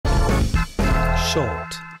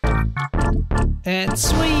short and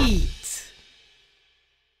sweet.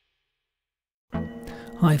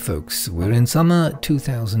 Hi folks, we're in summer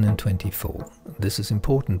 2024. This is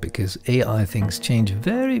important because AI things change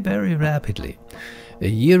very rapidly. A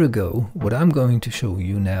year ago, what I'm going to show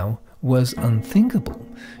you now was unthinkable.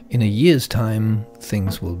 In a year's time,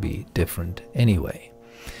 things will be different anyway.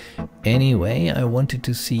 Anyway, I wanted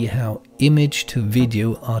to see how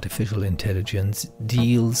image-to-video artificial intelligence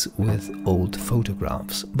deals with old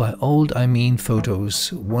photographs. By old, I mean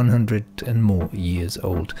photos 100 and more years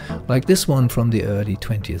old, like this one from the early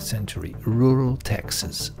 20th century, rural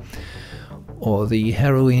Texas. Or the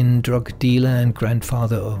heroin drug dealer and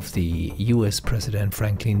grandfather of the US President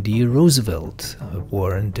Franklin D. Roosevelt,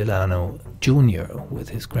 Warren Delano Jr., with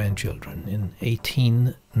his grandchildren in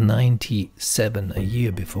 1897, a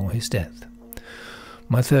year before his death.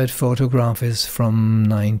 My third photograph is from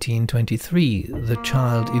 1923, the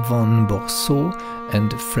child Yvonne Bourseau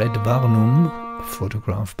and Fred Varnum,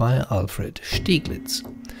 photographed by Alfred Stieglitz.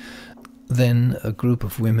 Then a group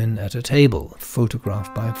of women at a table,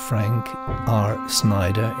 photographed by Frank R.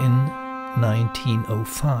 Snyder in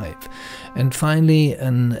 1905. And finally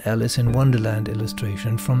an Alice in Wonderland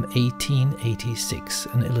illustration from 1886,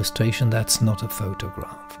 an illustration that's not a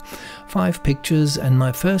photograph. 5 pictures and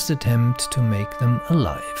my first attempt to make them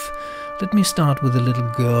alive. Let me start with a little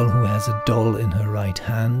girl who has a doll in her right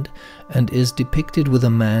hand and is depicted with a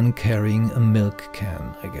man carrying a milk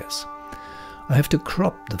can, I guess. I have to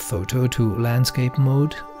crop the photo to landscape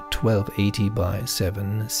mode, 1280 by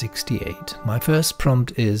 768. My first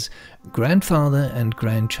prompt is grandfather and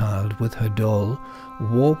grandchild with her doll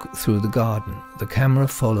walk through the garden. The camera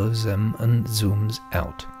follows them and zooms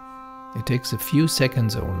out. It takes a few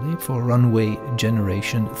seconds only for Runway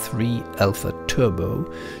Gen-3 Alpha Turbo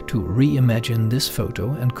to reimagine this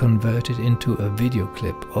photo and convert it into a video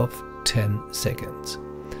clip of 10 seconds.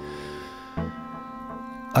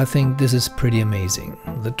 I think this is pretty amazing.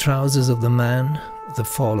 The trousers of the man, the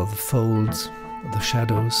fall of the folds, the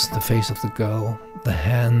shadows, the face of the girl, the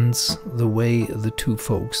hands, the way the two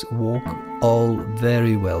folks walk, all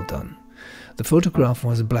very well done. The photograph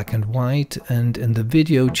was black and white, and in the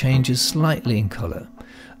video changes slightly in color.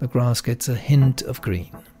 The grass gets a hint of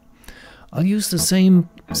green. I'll use the same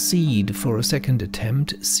seed for a second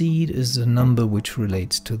attempt. Seed is a number which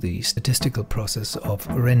relates to the statistical process of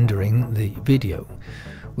rendering the video.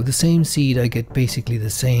 With the same seed I get basically the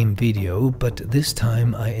same video, but this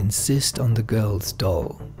time I insist on the girl's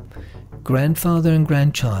doll. Grandfather and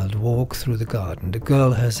grandchild walk through the garden. The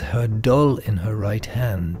girl has her doll in her right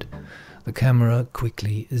hand. The camera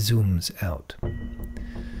quickly zooms out.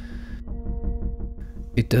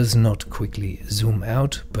 It does not quickly zoom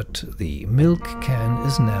out, but the milk can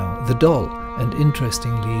is now the doll, and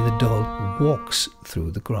interestingly the doll walks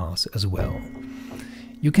through the grass as well.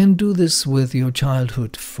 You can do this with your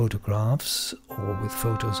childhood photographs or with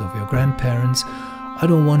photos of your grandparents. I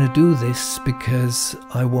don't want to do this because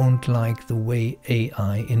I won't like the way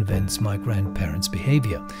AI invents my grandparents'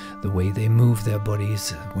 behavior, the way they move their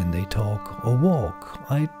bodies when they talk or walk.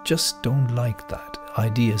 I just don't like that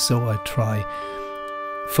idea, so I try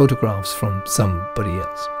photographs from somebody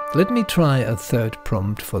else. Let me try a third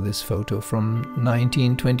prompt for this photo from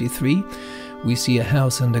 1923. We see a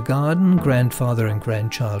house and a garden. Grandfather and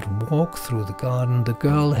grandchild walk through the garden. The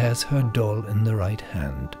girl has her doll in the right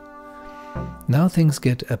hand. Now things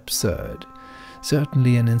get absurd.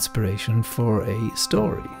 Certainly an inspiration for a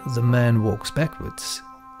story. The man walks backwards,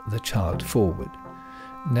 the child forward.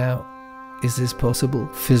 Now, is this possible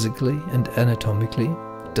physically and anatomically?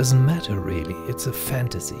 It doesn't matter really, it's a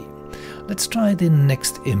fantasy. Let's try the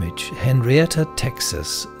next image. Henrietta,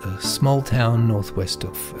 Texas, a small town northwest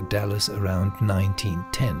of Dallas around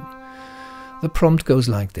 1910. The prompt goes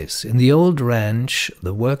like this. In the old ranch,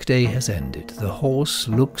 the workday has ended. The horse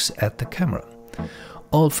looks at the camera.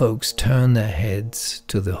 All folks turn their heads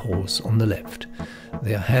to the horse on the left.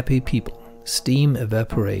 They are happy people. Steam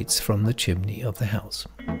evaporates from the chimney of the house.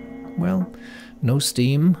 Well, no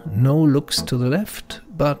steam, no looks to the left,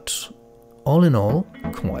 but all in all,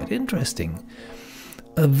 quite interesting.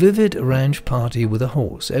 A vivid ranch party with a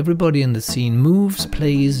horse. Everybody in the scene moves,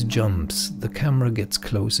 plays, jumps. The camera gets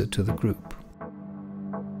closer to the group.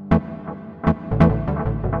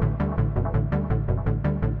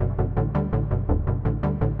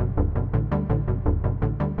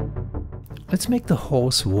 Let's make the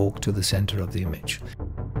horse walk to the center of the image.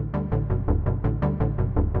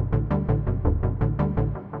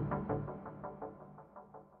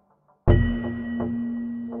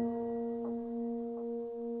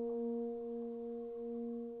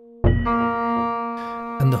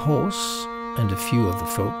 And the horse and a few of the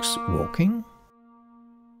folks walking.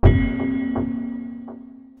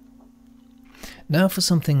 Now for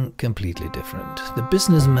something completely different. The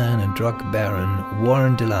businessman and drug baron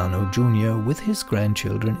Warren Delano Jr. with his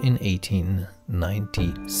grandchildren in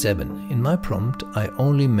 1897. In my prompt, I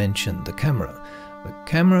only mentioned the camera. The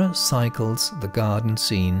camera cycles the garden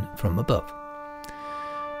scene from above.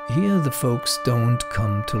 Here the folks don't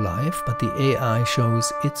come to life, but the AI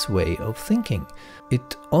shows its way of thinking.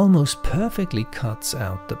 It almost perfectly cuts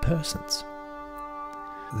out the persons.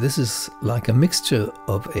 This is like a mixture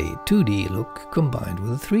of a 2D look combined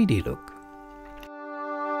with a 3D look.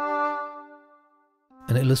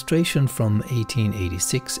 An illustration from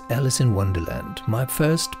 1886, Alice in Wonderland, my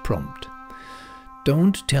first prompt.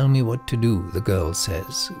 "Don't tell me what to do," the girl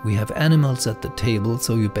says. "We have animals at the table,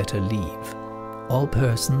 so you better leave." All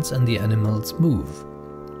persons and the animals move.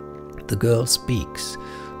 The girl speaks.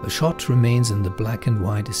 The shot remains in the black and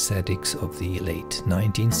white aesthetics of the late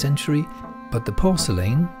 19th century, but the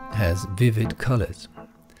porcelain has vivid colors.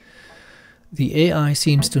 The AI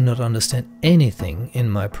seems to not understand anything in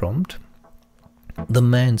my prompt. The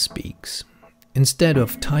man speaks. Instead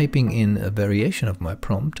of typing in a variation of my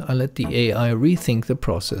prompt, I let the AI rethink the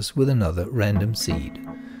process with another random seed.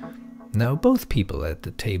 Now both people at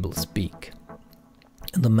the table speak.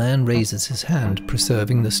 The man raises his hand,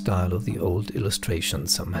 preserving the style of the old illustration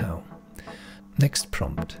somehow. Next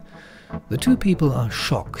prompt. The two people are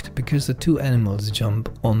shocked because the two animals jump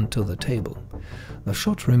onto the table. The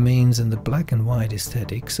shot remains in the black and white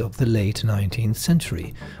aesthetics of the late 19th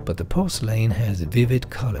century, but the porcelain has vivid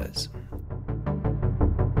colors.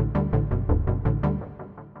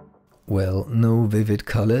 Well, no vivid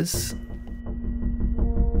colors.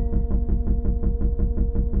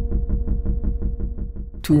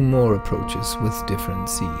 Two more approaches with different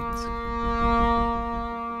seeds.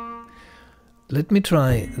 Let me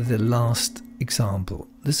try the last example.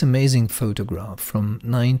 This amazing photograph from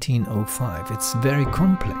 1905. It's very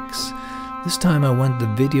complex. This time I want the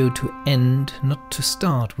video to end, not to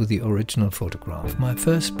start with the original photograph. My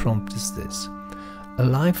first prompt is this. A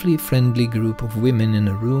lively, friendly group of women in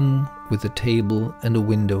a room with a table and a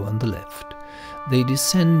window on the left. They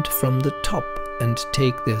descend from the top and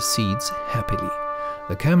take their seats happily.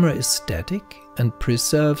 The camera is static and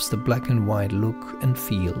preserves the black and white look and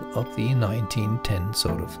feel of the 1910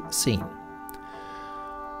 sort of scene.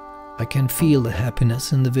 I can feel the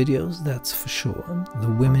happiness in the videos, that's for sure. The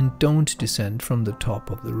women don't descend from the top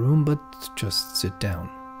of the room, but just sit down.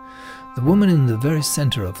 The woman in the very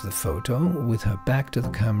center of the photo, with her back to the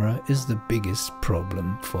camera, is the biggest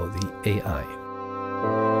problem for the AI.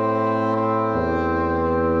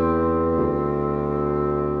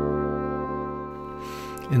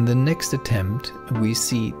 In the next attempt, we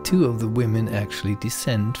see two of the women actually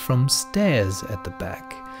descend from stairs at the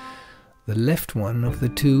back. The left one of the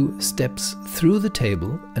two steps through the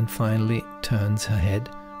table and finally turns her head,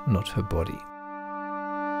 not her body.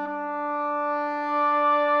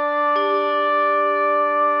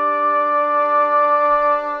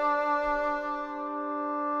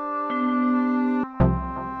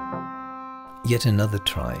 Yet another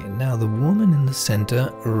try. Now the woman in the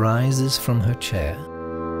center rises from her chair,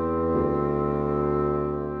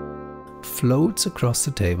 floats across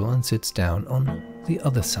the table and sits down on the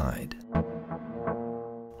other side.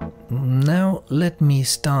 Now let me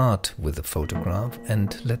start with the photograph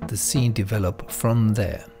and let the scene develop from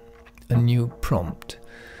there. A new prompt.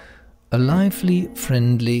 A lively,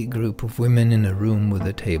 friendly group of women in a room with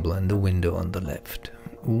a table and a window on the left.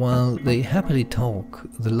 While they happily talk,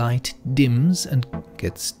 the light dims and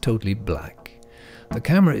gets totally black. The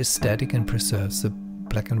camera is static and preserves the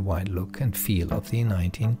black and white look and feel of the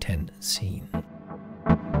 1910 scene.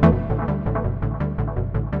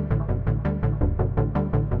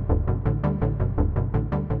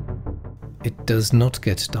 It does not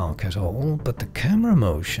get dark at all, but the camera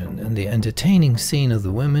motion and the entertaining scene of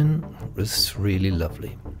the women is really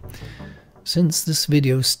lovely. Since this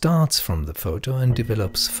video starts from the photo and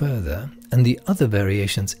develops further, and the other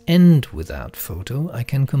variations end without photo, I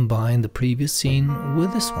can combine the previous scene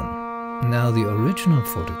with this one. Now the original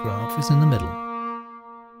photograph is in the middle.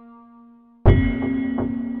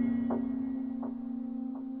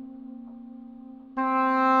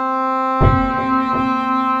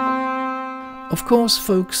 Of course,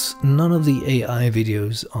 folks, none of the AI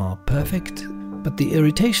videos are perfect, but the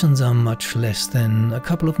irritations are much less than a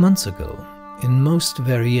couple of months ago. In most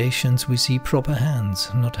variations we see proper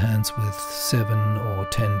hands, not hands with 7 or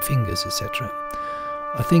 10 fingers, etc.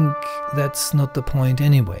 I think that's not the point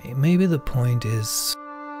anyway. Maybe the point is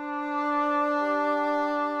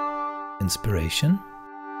inspiration.